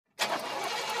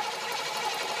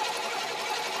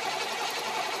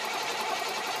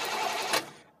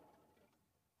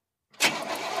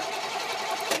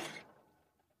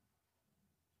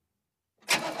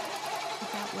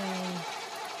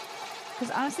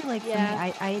honestly, like for me,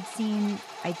 Yeah.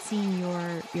 I'd seen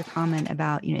your comment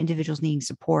about, individuals needing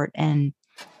support. And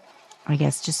I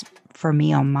guess just for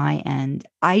me on my end,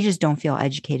 I just don't feel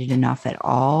educated enough at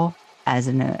all as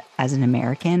an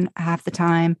American half the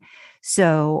time.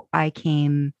 So I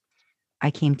came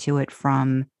to it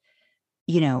from,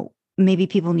 maybe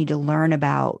people need to learn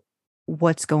about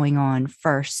what's going on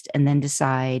first and then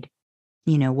decide,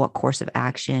 what course of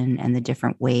action and the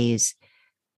different ways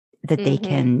that they Mm-hmm.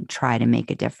 can try to make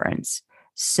a difference.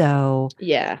 So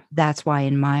Yeah. that's why,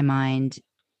 in my mind,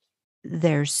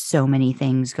 there's so many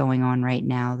things going on right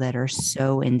now that are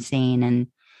so insane. And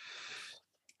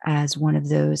as one of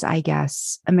those, I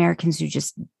guess, Americans who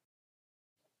just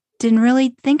didn't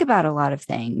really think about a lot of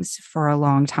things for a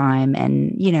long time,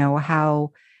 and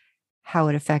how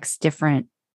it affects different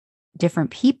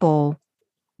people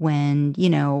when,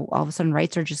 all of a sudden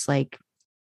rights are just like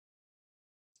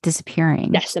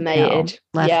disappearing, Decimated.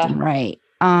 left Yeah. and right.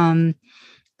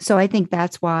 So I think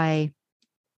that's why,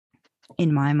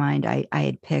 in my mind, I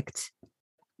had picked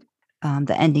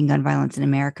the Ending Gun Violence in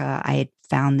America. I had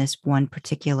found this one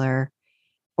particular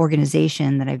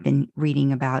organization that I've been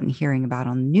reading about and hearing about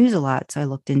on the news a lot. So I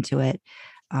looked into it,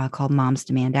 called Moms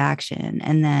Demand Action.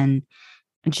 And then,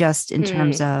 just in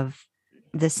terms Mm. of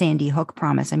the Sandy Hook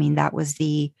promise, I mean, that was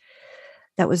the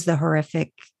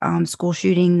horrific school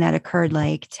shooting that occurred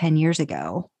like 10 years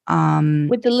ago. With the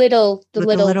With the little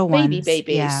little baby ones. Yeah.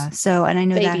 babies. So, and I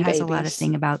know that Baby has a lot of babies.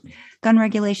 thing about gun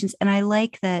regulations. And I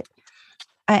like that.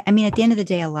 I mean, at the end of the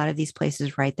day, a lot of these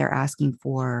places, right, they're asking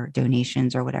for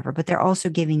donations or whatever, but they're also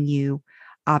giving you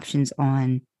options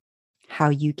on how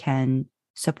you can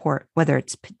support, whether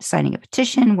it's signing a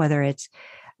petition, whether it's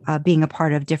being a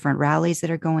part of different rallies that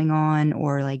are going on,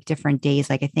 or like different days.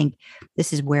 Like I think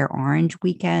this is Wear Orange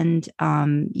weekend,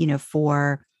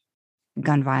 for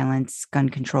gun violence, gun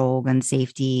control, gun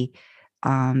safety.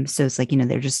 So it's like,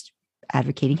 they're just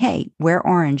advocating, hey, wear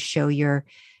orange, show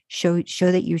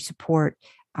that you support,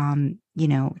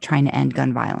 trying to end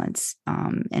gun violence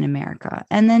in America.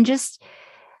 And then just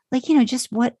like,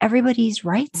 just what everybody's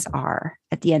rights are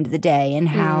at the end of the day, and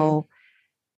Mm.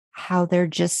 how they're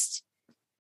just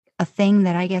a thing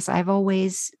that I guess I've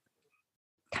always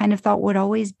kind of thought would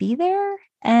always be there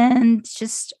and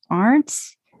just aren't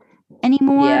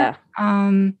anymore. Yeah.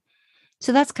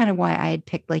 So that's kind of why I had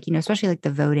picked, like, especially like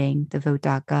the voting, the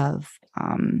vote.gov.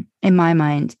 In my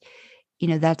mind,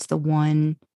 that's the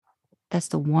one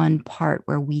part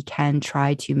where we can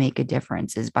try to make a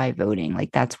difference, is by voting.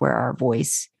 Like that's where our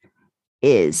voice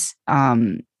is.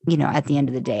 At the end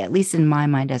of the day, at least in my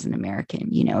mind as an American,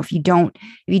 if you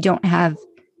don't have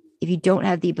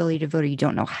the ability to vote, or you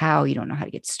don't know how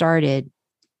to get started,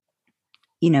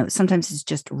 sometimes it's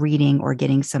just reading or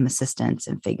getting some assistance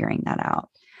and figuring that out.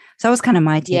 So that was kind of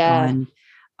my take Yeah.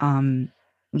 on,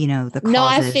 the No,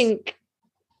 causes.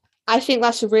 I think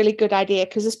that's a really good idea,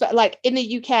 because it's like in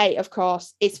the UK, of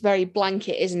course, it's very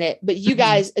blanket, isn't it? But you Mhm.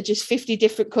 guys are just 50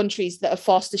 different countries that are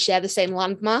forced to share the same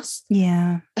landmass.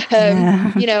 Yeah.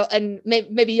 Yeah. And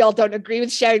maybe y'all don't agree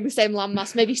with sharing the same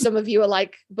landmass. Maybe some of you are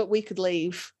like, but we could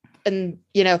leave. And,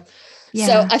 so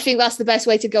Yeah. I think that's the best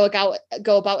way to go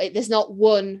about it. There's not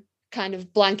one kind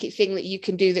of blanket thing that you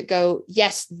can do that go,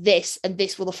 yes, this, and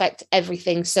this will affect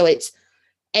everything. So it's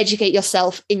educate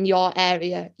yourself in your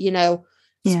area, Yeah.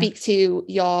 speak to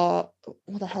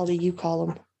what the hell do you call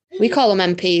them? We call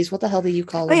them MPs. What the hell do you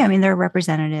call Oh them? yeah. I mean, there are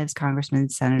representatives, congressmen,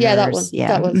 Yeah, that senators. one. Yeah.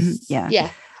 That was, Yeah. yeah.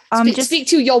 Just, Speak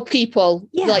to your people,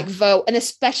 yeah. like vote. And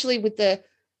especially with the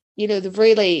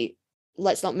really,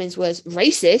 let's not mince words,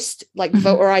 racist, like Mhm.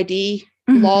 voter ID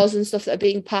Mhm. laws and stuff that are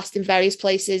being passed in various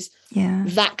places. Yeah.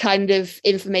 That kind of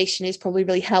information is probably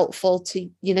really helpful to,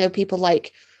 people,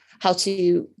 like how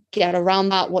to get around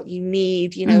that, what you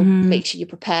need, Mhm. make sure you're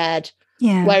prepared.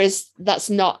 Yeah. Whereas that's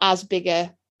not as big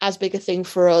a thing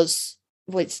for us.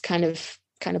 It's kind of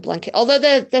blanket. Although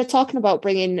they're talking about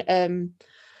bringing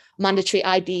mandatory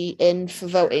ID in for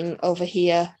voting over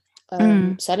here.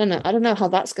 So I don't know how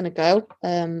that's going to go.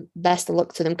 Best of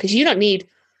luck to them, because you don't need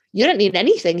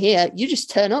anything here. You just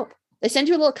turn up. They send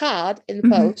you a little card in the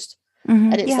Mhm. post,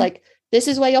 Mhm. and it's Yeah. like, this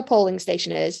is where your polling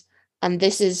station is, and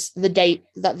this is the date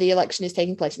that the election is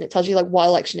taking place, and it tells you like what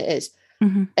election it is.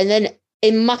 Mhm. And then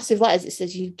in massive letters it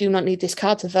says, you do not need this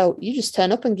card to vote. You just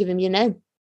turn up and give them your name.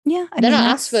 Yeah. I They're mean,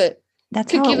 not asked for. that's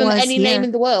Could how it give them was any name here.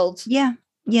 in the world. Yeah.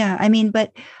 Yeah. I mean,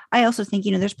 but I also think,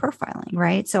 there's profiling,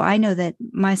 right? So I know that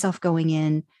myself going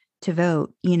in to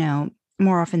vote,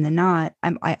 more often than not,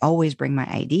 I always bring my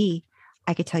ID.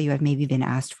 I could tell you I've maybe been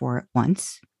asked for it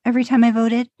once every time I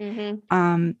voted.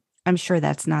 Mm-hmm. I'm sure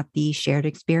that's not the shared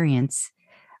experience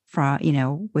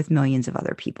with millions of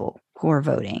other people who are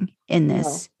voting in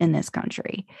this No. in this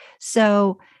country.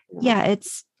 So No. yeah,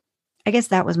 I guess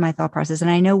that was my thought process. And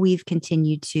I know we've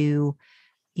continued to,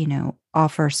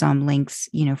 offer some links,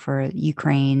 for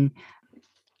Ukraine.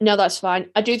 No, that's fine.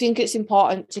 I do think it's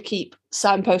important to keep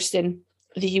signposting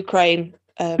the Ukraine.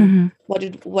 What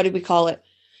did we call it?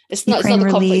 It's not Ukraine the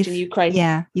relief. conflict in Ukraine.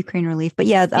 Yeah, Ukraine relief. But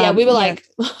yeah, we were like,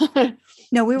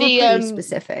 no, we were pretty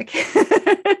specific.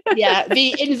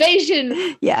 The invasion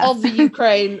of the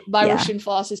Ukraine by Russian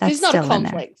forces. It's not a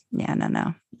conflict. Yeah,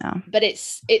 no. But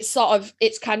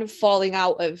it's kind of falling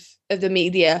out of the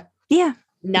media. Yeah.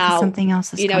 Now something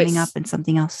else is coming up, and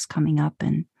something else is coming up,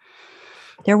 and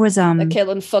there was they're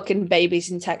killing fucking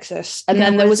babies in Texas, and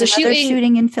then there was a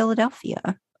shooting in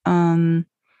Philadelphia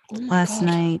last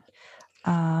night.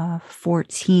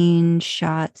 14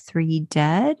 shot, 3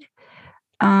 dead.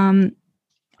 And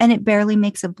it barely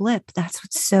makes a blip. That's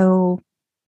what's so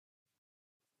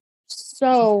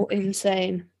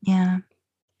insane. Yeah.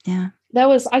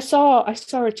 I saw a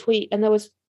tweet, and there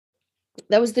was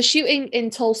the shooting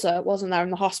in Tulsa, wasn't there, in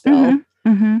the hospital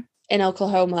in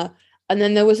Oklahoma, and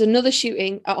then there was another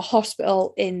shooting at a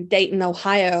hospital in Dayton,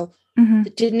 Ohio,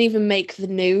 that didn't even make the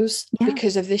news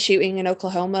because of the shooting in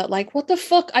Oklahoma. Like, what the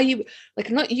fuck are you, like,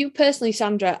 not you personally,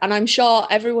 Sandra, and I'm sure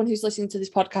everyone who's listening to this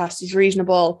podcast is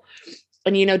reasonable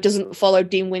and, doesn't follow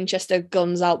Dean Winchester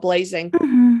guns out blazing.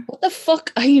 What the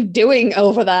fuck are you doing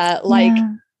over there? Like,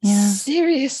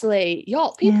 seriously,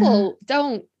 people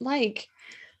don't like.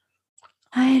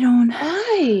 I don't.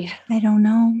 Why? I don't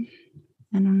know.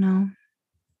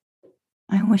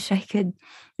 I wish I could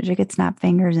snap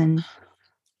fingers and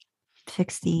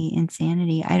fix the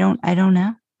insanity. I don't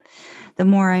know. The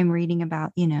more I'm reading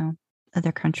about,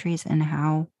 other countries and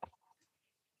how,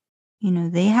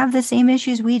 they have the same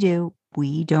issues we do.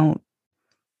 We don't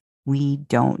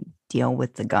deal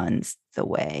with the guns the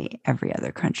way every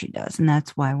other country does. And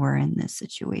that's why we're in this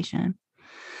situation.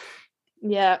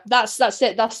 Yeah, that's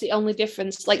it. That's the only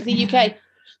difference. Like the UK,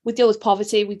 we deal with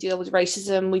poverty, we deal with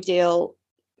racism, we deal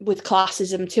with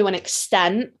classism to an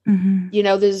extent.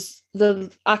 There's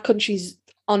our country's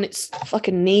on its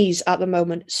fucking knees at the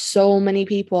moment. So many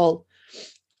people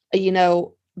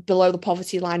are, below the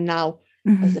poverty line now.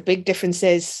 The big difference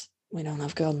is we don't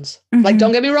have guns. Like,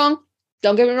 don't get me wrong.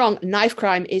 Knife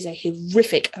crime is a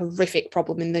horrific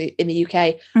problem in the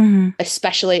UK,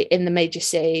 especially in the major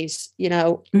cities.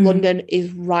 London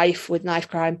is rife with knife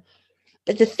crime.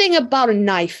 But the thing about a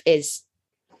knife is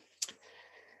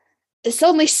it's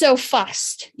only so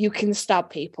fast you can stab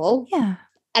people. Yeah.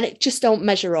 And it just don't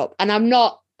measure up. And I'm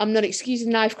not excusing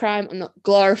knife crime. I'm not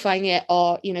glorifying it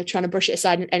or, trying to brush it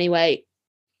aside in any way.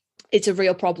 It's a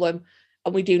real problem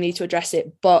and we do need to address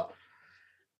it. But,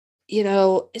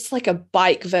 it's like a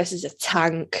bike versus a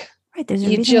tank. Right. There's a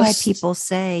reason why people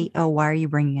say, oh, why are you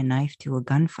bringing a knife to a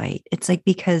gunfight? It's like,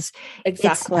 because it's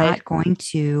not going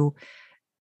to,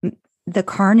 the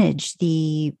carnage,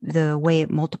 the way it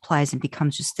multiplies and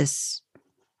becomes just this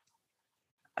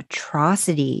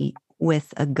atrocity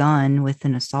with a gun, with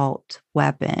an assault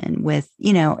weapon, with,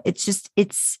 it's just,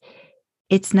 it's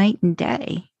night and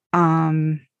day.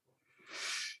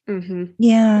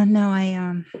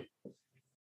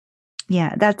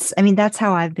 That's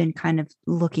how I've been kind of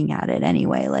looking at it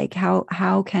anyway. Like,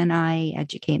 how can I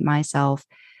educate myself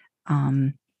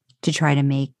to try to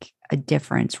make a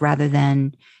difference rather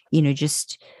than, I'm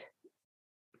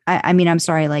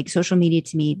sorry, like social media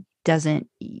to me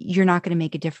you're not going to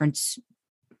make a difference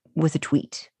with a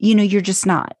tweet. You're just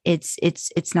not. It's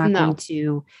not going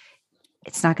to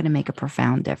make a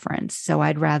profound difference. So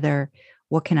I'd rather,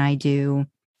 what can I do,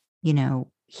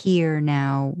 here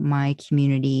now, my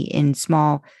community in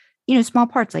small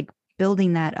parts, like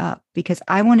building that up, because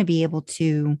I want to be able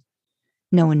to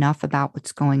know enough about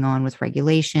what's going on with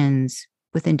regulations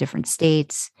within different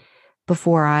states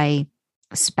before I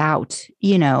spout,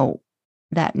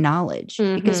 that knowledge,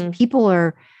 because people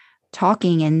are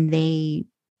talking and they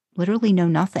literally know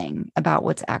nothing about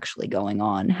what's actually going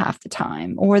on half the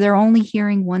time, or they're only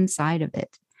hearing one side of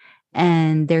it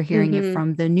and they're hearing it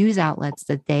from the news outlets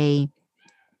that they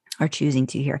are choosing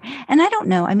to hear. And I don't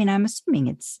know. I mean, I'm assuming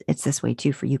it's this way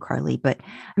too for you, Carly, but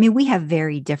I mean, we have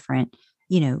very different,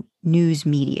 news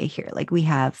media here. Like we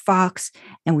have Fox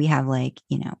and we have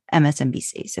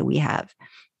MSNBC. So we have,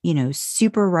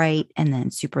 super right and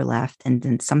then super left. And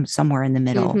then somewhere in the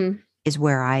middle is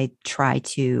where I try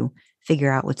to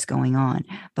figure out what's going on.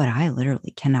 But I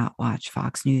literally cannot watch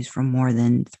Fox News for more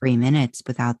than 3 minutes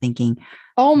without thinking,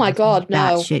 oh my God,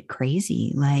 no. That shit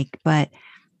crazy. Like, but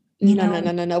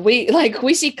No.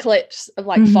 We see clips of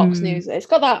Fox News. It's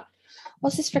got that.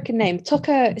 What's his freaking name?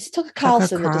 Tucker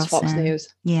Carlson that does Fox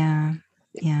News. Yeah.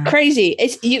 Yeah. Crazy.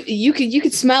 It's you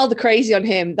could smell the crazy on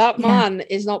him. That man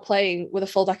is not playing with a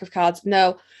full deck of cards.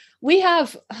 No, we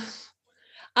have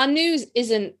our news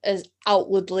isn't as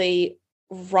outwardly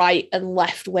right and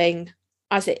left wing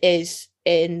as it is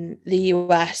in the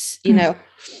US, you know.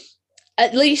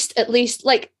 At least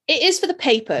like it is for the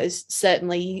papers.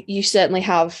 Certainly you certainly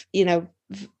have, you know,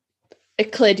 a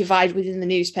clear divide within the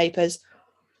newspapers,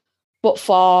 but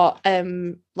for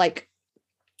like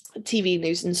TV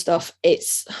news and stuff, it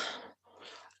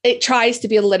tries to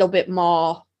be a little bit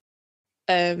more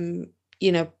you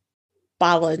know,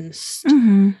 balanced.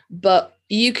 But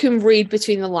you can read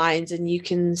between the lines and you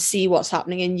can see what's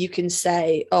happening, and you can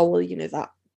say, oh well, you know,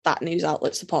 that news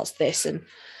outlet supports this and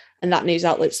that news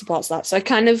outlet supports that. So I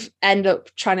kind of end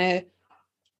up trying to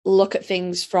look at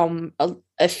things from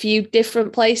a few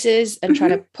different places and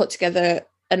trying to put together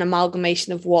an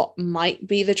amalgamation of what might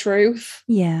be the truth.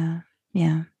 Yeah.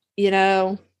 Yeah. You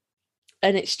know,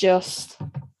 and it's just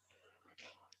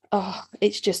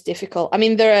difficult. I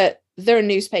mean, there are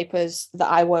newspapers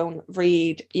that I won't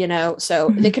read, you know, so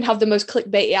they can have the most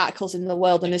clickbaity articles in the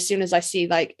world, and as soon as I see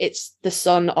like it's the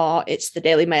Sun or it's the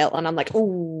Daily Mail, and I'm like,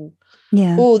 oh,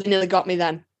 they nearly got me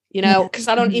then, you know, because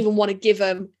I don't even want to give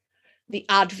them the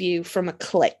ad view from a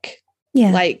click,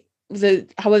 like the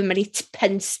however many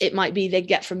pence it might be they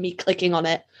get from me clicking on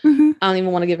it. I don't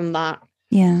even want to give them that.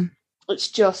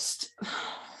 It's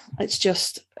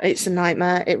a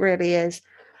nightmare. It really is.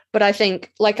 But I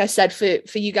think, like I said,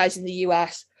 for you guys in the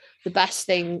US, the best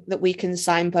thing that we can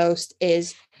signpost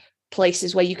is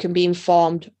places where you can be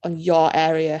informed on your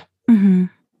area.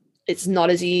 It's not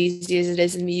as easy as it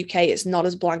is in the UK. It's not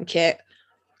as blanket.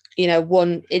 You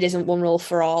know, it isn't one rule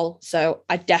for all. So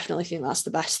I definitely think that's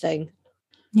the best thing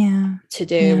to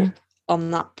do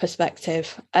on that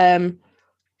perspective. In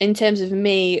terms of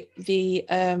me, the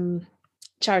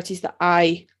charities that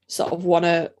I sort of want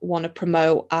to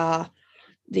promote are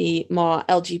the more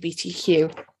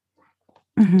LGBTQ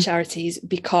charities,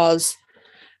 because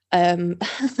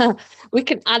we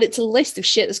can add it to the list of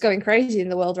shit that's going crazy in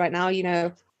the world right now. You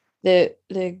know, the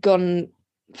gun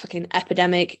fucking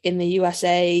epidemic in the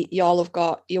USA. Y'all have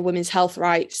got your women's health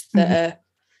rights that are,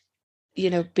 you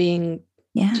know, being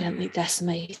gently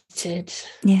decimated.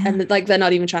 And like they're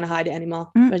not even trying to hide it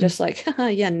anymore. They're just like,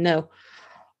 no.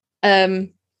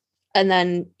 And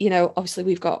then, you know, obviously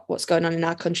we've got what's going on in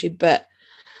our country, but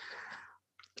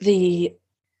the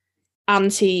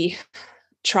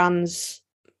anti-trans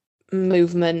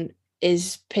movement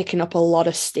is picking up a lot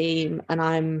of steam, and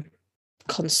I'm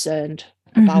concerned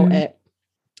about it.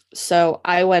 So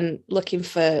I went looking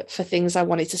for things I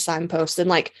wanted to signpost, and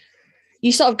like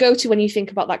you sort of go to when you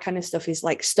think about that kind of stuff is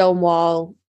like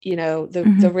Stonewall, you know,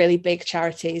 the really big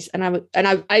charities. And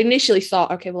I initially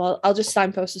thought, okay, well, I'll just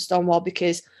signpost to Stonewall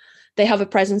because they have a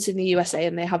presence in the USA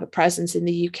and they have a presence in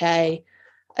the UK.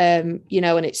 You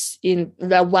know, and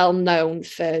they're well known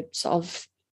for sort of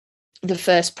the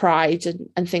first Pride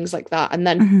and things like that. And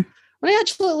then when I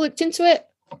actually looked into it,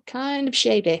 kind of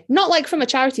shady. Not like from a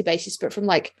charity basis, but from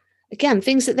like, again,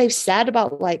 things that they've said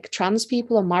about like trans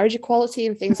people and marriage equality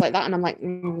and things like that. And I'm like,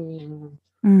 no.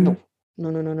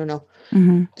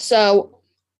 So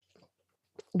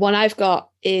what I've got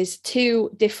is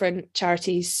two different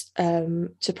charities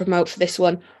to promote for this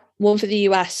one for the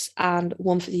US and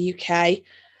one for the UK.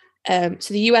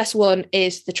 So the US one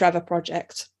is the Trevor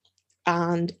Project,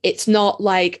 and it's not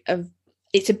like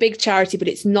it's a big charity, but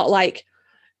it's not like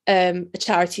a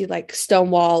charity like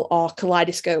Stonewall or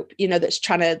Kaleidoscope, you know, that's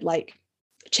trying to like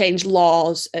change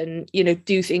laws and, you know,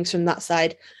 do things from that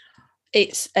side.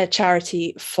 It's a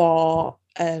charity for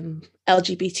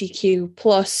LGBTQ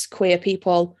plus queer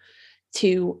people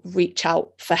to reach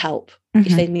out for help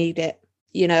if they need it,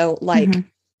 you know, like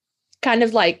kind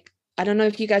of like, I don't know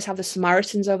if you guys have the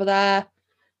Samaritans over there,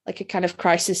 like a kind of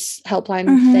crisis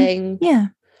helpline thing.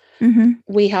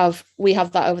 We have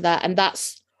that over there, and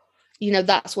that's, you know,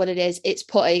 that's what it is. It's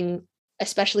putting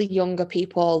especially younger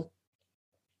people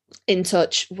in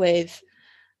touch with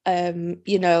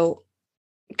you know,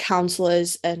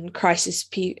 counselors and crisis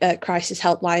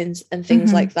helplines and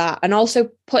things like that, and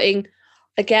also putting,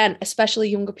 again, especially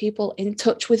younger people in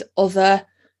touch with other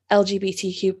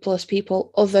LGBTQ plus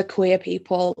people, other queer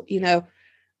people. You know,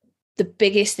 the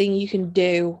biggest thing you can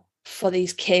do for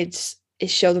these kids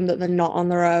is show them that they're not on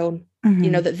their own.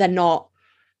 You know, that they're not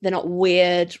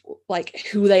weird, like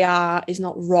who they are is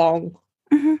not wrong.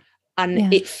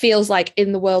 And it feels like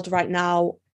in the world right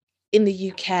now, in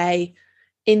the UK,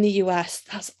 in the US,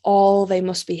 that's all they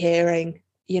must be hearing,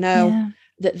 you know,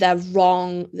 that they're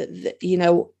wrong, that, you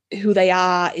know, who they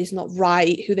are is not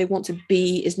right, who they want to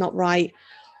be is not right.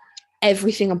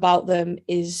 everything about them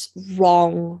is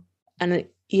wrong. And,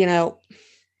 you know,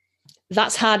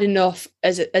 that's hard enough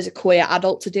as a queer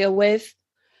adult to deal with.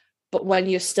 But when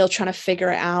you're still trying to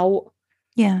figure it out,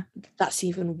 yeah, that's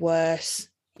even worse,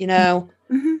 you know?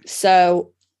 mm-hmm.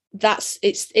 So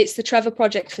it's the Trevor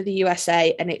Project for the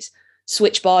USA, and it's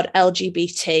Switchboard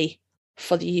LGBT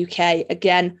for the UK.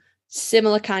 Again,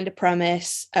 similar kind of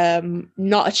premise,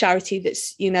 not a charity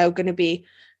that's, you know, going to be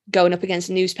going up against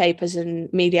newspapers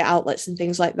and media outlets and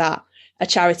things like that. A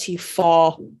charity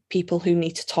for people who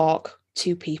need to talk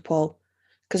to people,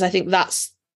 because I think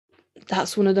that's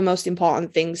one of the most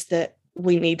important things that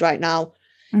we need right now,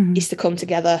 Mm-hmm. is to come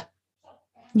together.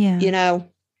 Yeah, you know,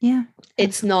 yeah,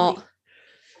 it's not,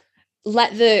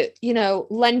 let the, you know,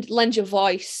 lend your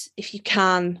voice if you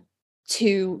can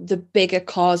to the bigger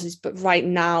causes, but right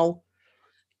now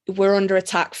we're under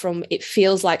attack from, it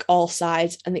feels like, all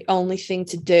sides, and the only thing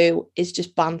to do is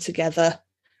just band together.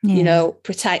 yeah. You know,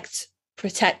 protect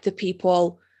the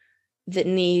people that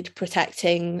need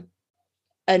protecting,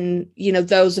 and, you know,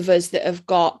 those of us that have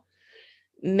got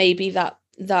maybe that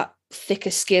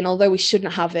thicker skin, although we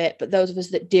shouldn't have it, but those of us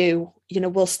that do, you know,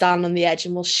 we'll stand on the edge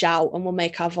and we'll shout and we'll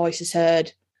make our voices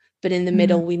heard. But in the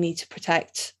middle, we need to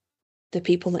protect the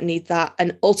people that need that.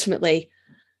 And ultimately,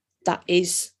 that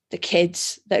is the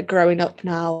kids that are growing up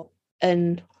now.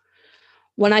 And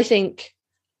when I think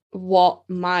what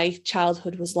my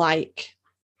childhood was like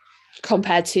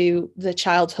compared to the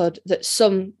childhood that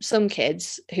some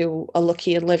kids who are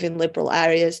lucky and live in liberal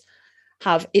areas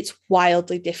have, it's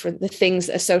wildly different. The things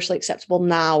that are socially acceptable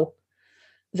now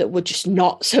that were just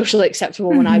not socially acceptable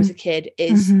when I was a kid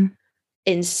is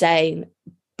insane.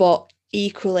 But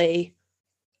equally,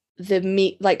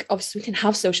 like, obviously we can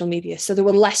have social media, so there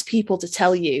were less people to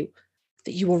tell you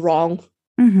that you were wrong.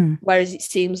 Whereas it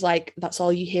seems like that's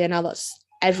all you hear now. That's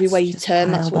everywhere you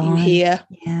turn, that's what you hear.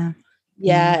 Yeah.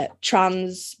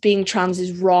 Being trans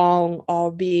is wrong,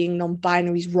 or being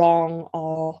non-binary is wrong,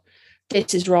 or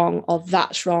this is wrong, or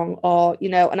that's wrong, or, you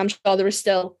know. And I'm sure there are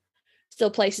still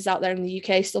places out there in the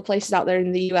UK, still places out there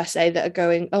in the USA that are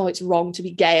going, oh, it's wrong to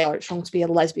be gay, or it's wrong to be a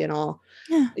lesbian, or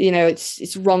you know,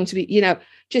 it's wrong to be, you know,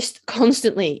 just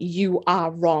constantly, you are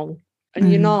wrong,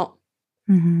 and you're not.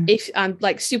 If, and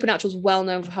like, Supernatural's well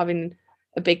known for having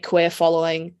a big queer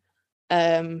following,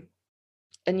 and,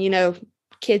 you know,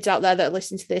 kids out there that are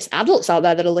listening to this, adults out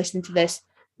there that are listening to this,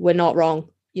 we're not wrong.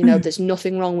 You know, there's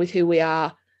nothing wrong with who we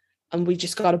are, and we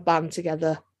just got to band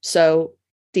together. So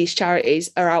these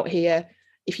charities are out here.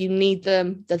 If you need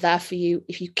them, they're there for you.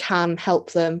 If you can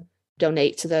help them,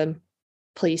 donate to them,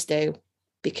 please do,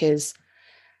 because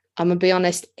I'm gonna be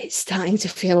honest, it's starting to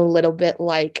feel a little bit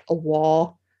like a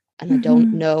war, and I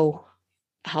don't know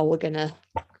how we're gonna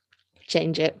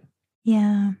change it.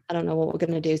 I don't know what we're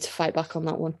gonna do to fight back on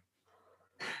that one.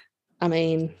 I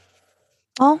mean,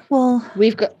 well, we'll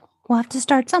have to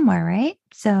start somewhere, right?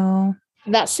 So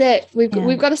that's it. We've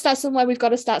got to start somewhere. We've got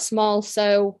to start small.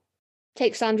 So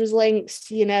take Sandra's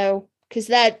links, you know, because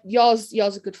they're yours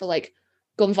are good for, like,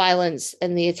 gun violence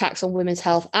and the attacks on women's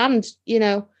health. And, you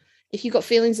know, if you've got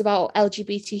feelings about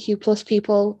LGBTQ plus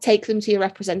people, take them to your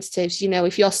representatives. You know,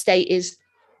 if your state is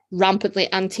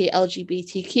rampantly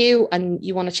anti-LGBTQ and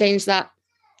you want to change that,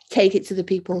 take it to the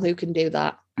people who can do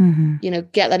that. You know,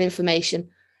 get that information,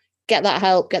 get that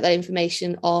help, get that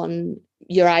information on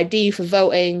your ID for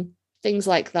voting, things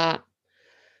like that.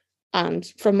 And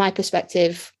from my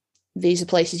perspective, these are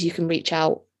places you can reach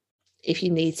out if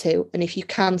you need to. And if you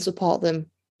can support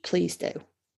them, please do.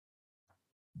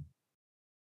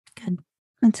 Good.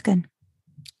 That's good.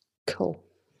 Cool.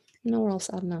 No, we're all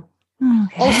sad now.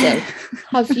 Okay. Also,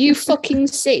 have you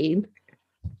seen,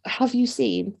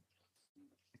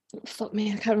 fuck me,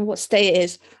 I can't remember what state it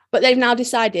is, but they've now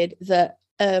decided that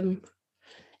in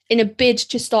a bid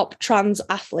to stop trans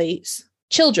athletes,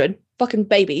 children, fucking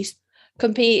babies,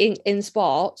 competing in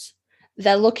sports,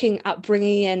 they're looking at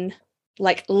bringing in,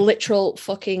 like, literal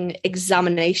fucking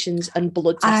examinations and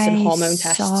blood tests and hormone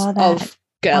tests of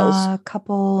girls.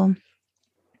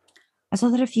 I saw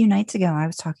that a few nights ago. I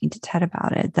was talking to Ted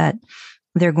about it, that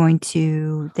they are going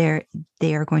to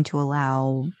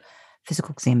allow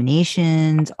physical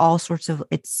examinations, all sorts of,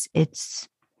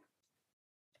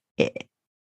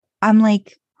 I'm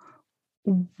like,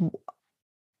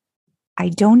 I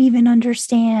don't even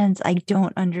understand. I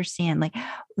don't understand. Like,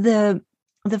 the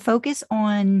focus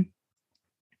on,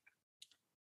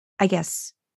 I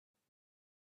guess,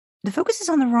 the focus is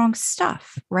on the wrong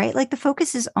stuff, right? Like, the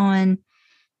focus is on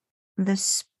the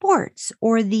sports,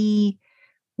 or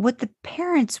what the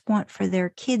parents want for their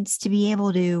kids to be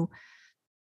able to.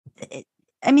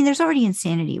 I mean, there's already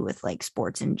insanity with like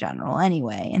sports in general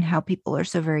anyway, and how people are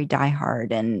so very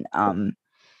diehard and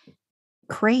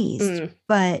crazed,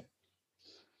 but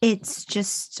it's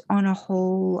just on a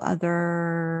whole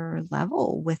other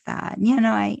level with that. You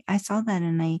know, I saw that,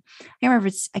 and I remember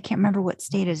I can't remember what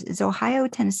state is Ohio,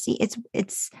 Tennessee.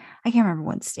 It's I can't remember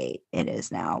what state it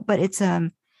is now, but it's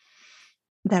that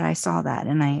I saw that,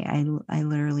 and I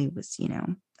literally was, you know,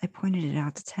 I pointed it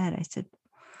out to Ted. I said,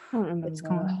 what's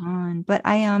going on? But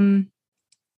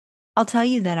I'll tell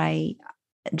you that I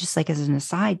just like as an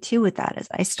aside too with that is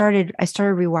I started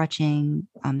rewatching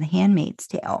The Handmaid's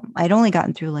Tale. I'd only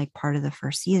gotten through like part of the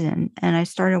first season, and I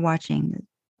started watching the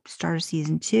start of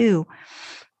season 2,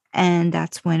 and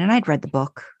that's when, and I'd read the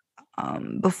book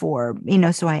before, you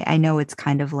know, so I know it's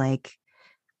kind of like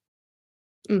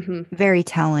very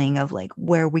telling of like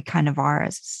where we kind of are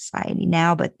as a society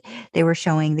now. But they were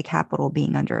showing the Capitol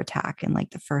being under attack in like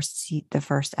the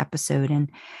first episode, and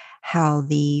how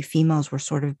the females were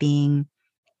sort of being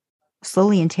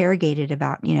slowly interrogated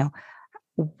about, you know,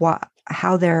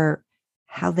 how they're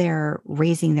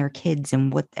raising their kids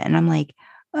and what, and I'm like,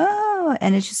 oh,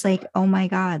 and it's just like, oh my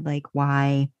God, like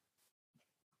why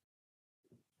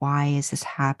is this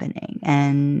happening?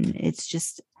 And it's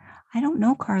just, I don't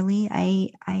know, Carly. I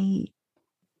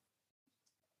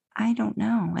don't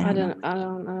know.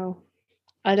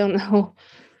 I don't know.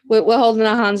 We're holding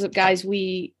our hands up, guys.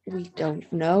 We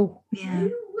don't know. Yeah.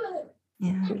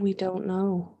 We don't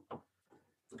know.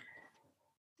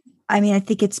 I mean, I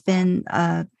think it's been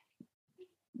right.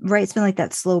 It's been like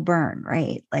that slow burn,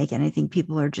 right? Like, and I think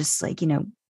people are just like, you know,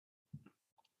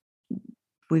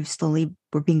 we're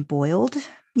being boiled,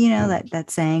 you know, that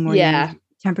saying where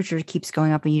temperature keeps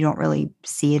going up and you don't really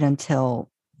see it until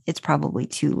it's probably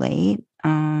too late.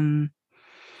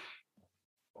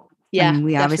 Yeah, I mean,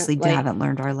 we obviously haven't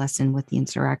learned our lesson with the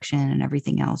insurrection and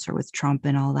everything else, or with Trump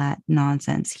and all that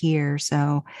nonsense here.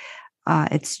 So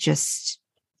it's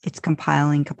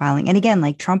compiling. And again,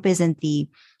 like Trump isn't the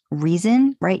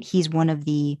reason, right? He's one of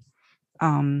the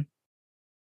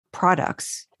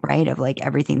products, right, of like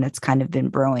everything that's kind of been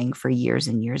brewing for years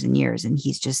and years and years. And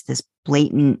he's just this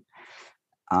blatant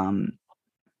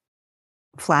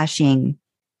flashing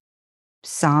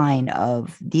sign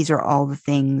of these are all the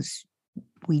things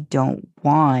we don't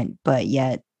want, but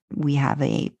yet we have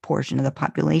a portion of the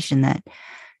population that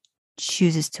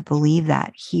chooses to believe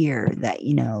that here, that,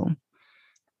 you know,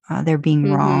 they're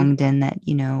being wronged, and that,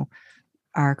 you know,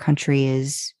 our country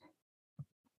is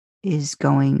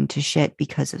going to shit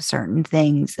because of certain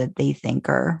things that they think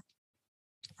are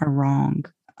wrong,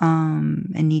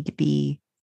 and need to be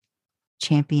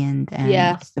championed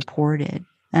and supported.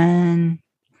 And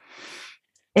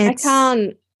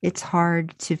it's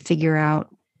hard to figure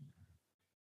out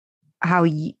how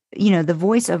you know, the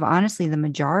voice of, honestly, the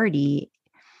majority,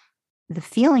 the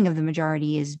feeling of the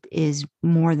majority is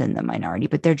more than the minority,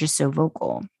 but they're just so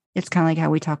vocal. It's kind of like how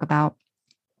we talk about,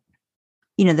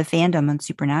 you know, the fandom on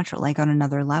Supernatural, like on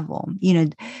another level. You know,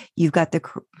 you've got the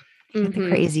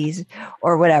crazies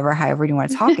or whatever, however you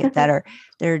want to talk it, they're,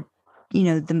 you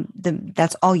know, the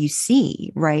that's all you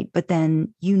see, right? But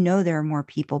then, you know, there are more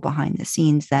people behind the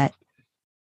scenes that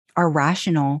are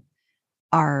rational,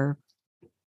 are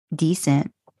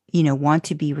decent, you know, want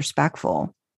to be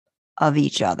respectful of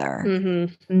each other.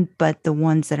 But the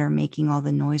ones that are making all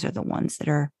the noise are the ones that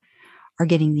are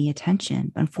getting the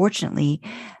attention. Unfortunately,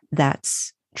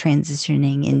 that's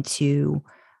transitioning into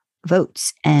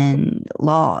votes and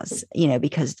laws, you know,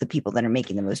 because the people that are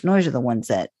making the most noise are the ones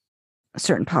that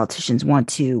certain politicians want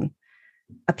to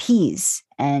appease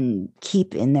and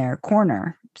keep in their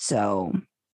corner. So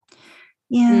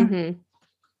yeah,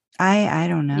 I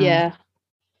don't know. Yeah.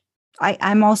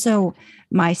 I'm also,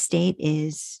 my state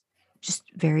is just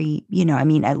very, you know, I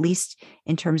mean, at least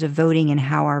in terms of voting and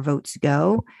how our votes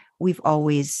go, we've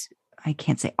always, I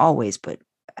can't say always, but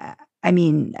I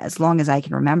mean, as long as I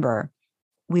can remember,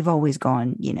 we've always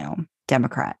gone, you know,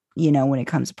 Democrat, you know, when it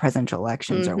comes to presidential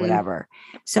elections or whatever.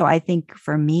 So I think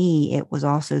for me, it was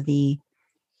also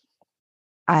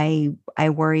I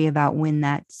worry about when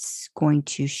that's going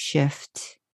to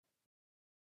shift,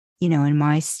 you know, in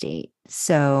my state.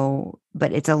 So,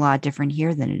 but it's a lot different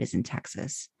here than it is in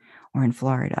Texas or in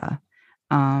Florida.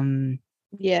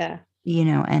 You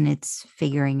know, and it's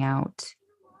figuring out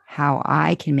how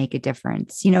I can make a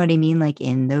difference. You know what I mean? Like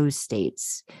in those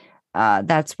states,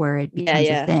 that's where it becomes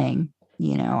a thing.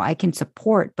 You know, I can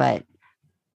support, but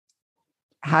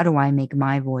how do I make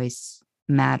my voice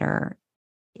matter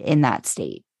in that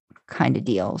state, kind of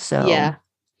deal? So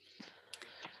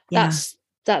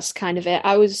that's kind of it.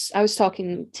 I was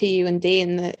talking to you and Dee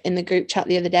in the group chat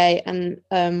the other day, and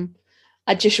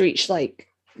I just reached like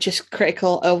just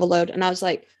critical overload. And I was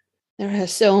like, there are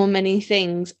so many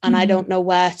things and I don't know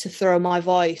where to throw my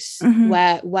voice.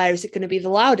 Where is it going to be the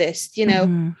loudest? You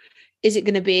know, is it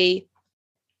going to be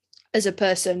as a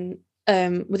person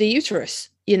with a uterus,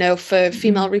 you know, for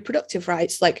female reproductive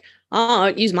rights? Like, I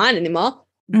don't use mine anymore,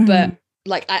 but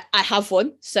like I have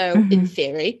one. So in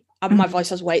theory, my voice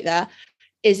has weight there.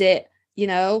 Is it, you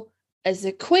know, as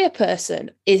a queer person?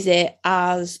 Is it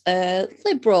as a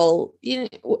liberal? You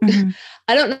know,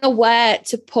 I don't know where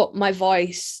to put my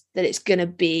voice that it's going to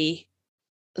be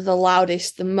the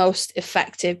loudest, the most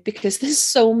effective, because there's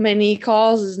so many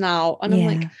causes now. And I'm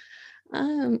like,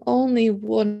 I'm only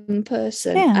one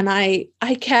person and I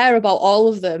care about all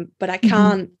of them, but I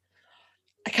can't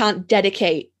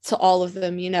dedicate to all of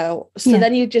them, you know? So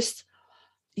then you just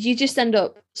end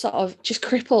up sort of just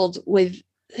crippled with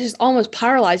this almost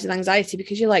paralyzed with anxiety,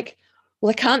 because you're like, well,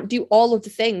 I can't do all of the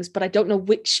things, but I don't know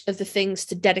which of the things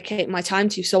to dedicate my time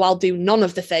to. So I'll do none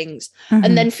of the things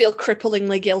and then feel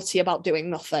cripplingly guilty about doing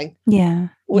nothing. Yeah.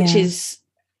 Which is,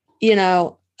 you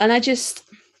know, and I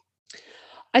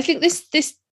think this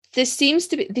seems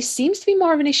to be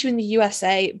more of an issue in the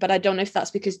USA, but I don't know if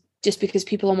that's because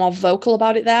people are more vocal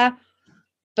about it there.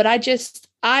 But I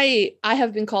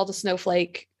have been called a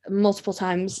snowflake multiple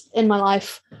times in my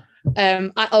life.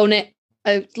 I own it.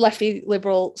 A lefty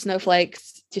liberal snowflake,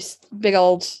 just big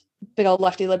old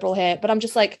lefty liberal here. But I'm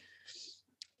just like,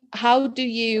 how do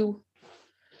you,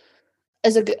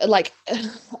 as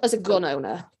a gun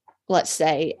owner, let's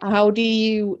say, how do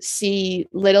you see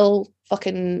little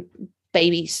fucking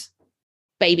babies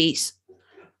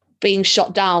being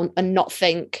shot down and not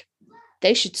think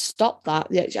they should stop that?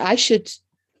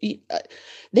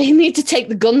 They need to take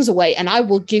the guns away and I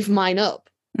will give mine up,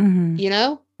 you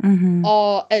know?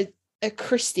 Or a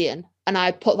Christian, and I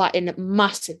put that in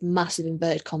massive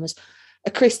inverted commas,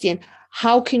 a Christian,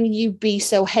 how can you be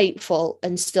so hateful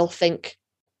and still think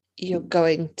you're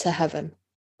going to heaven?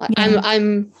 Like,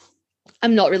 I'm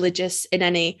not religious in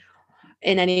any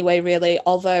way, really,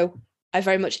 although I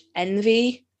very much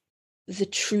envy the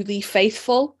truly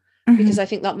faithful, because I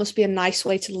think that must be a nice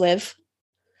way to live.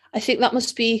 I think that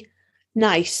must be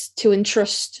nice to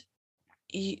entrust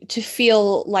you, to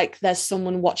feel like there's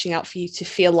someone watching out for you, to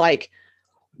feel like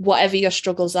whatever your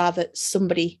struggles are, that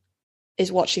somebody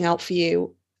is watching out for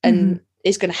you and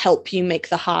is going to help you make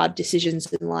the hard decisions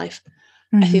in life.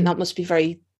 I think that must be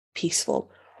very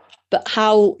peaceful. But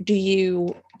how do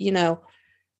you, you know,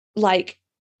 like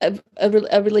a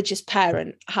religious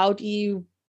parent, how do you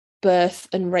birth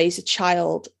and raise a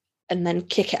child and then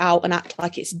kick it out and act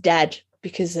like it's dead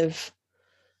because of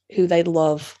who they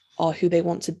love or who they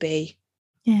want to be?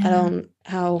 I don't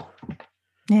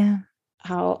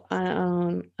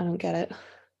get it.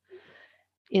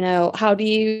 You know, how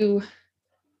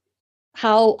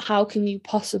can you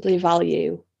possibly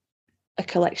value a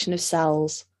collection of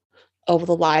cells over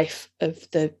the life of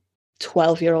the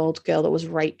 12-year-old girl that was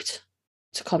raped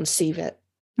to conceive it?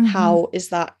 How is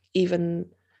that even?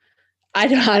 I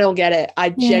don't get it. I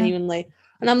genuinely,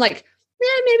 and I'm like,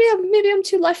 maybe I'm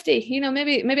too lefty, you know,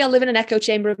 maybe I live in an echo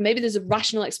chamber. Maybe there's a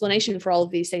rational explanation for all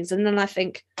of these things. And then I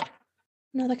think,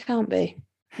 no, there can't be.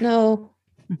 No,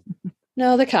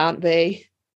 there can't be.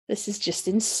 This is just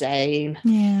insane.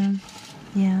 Yeah.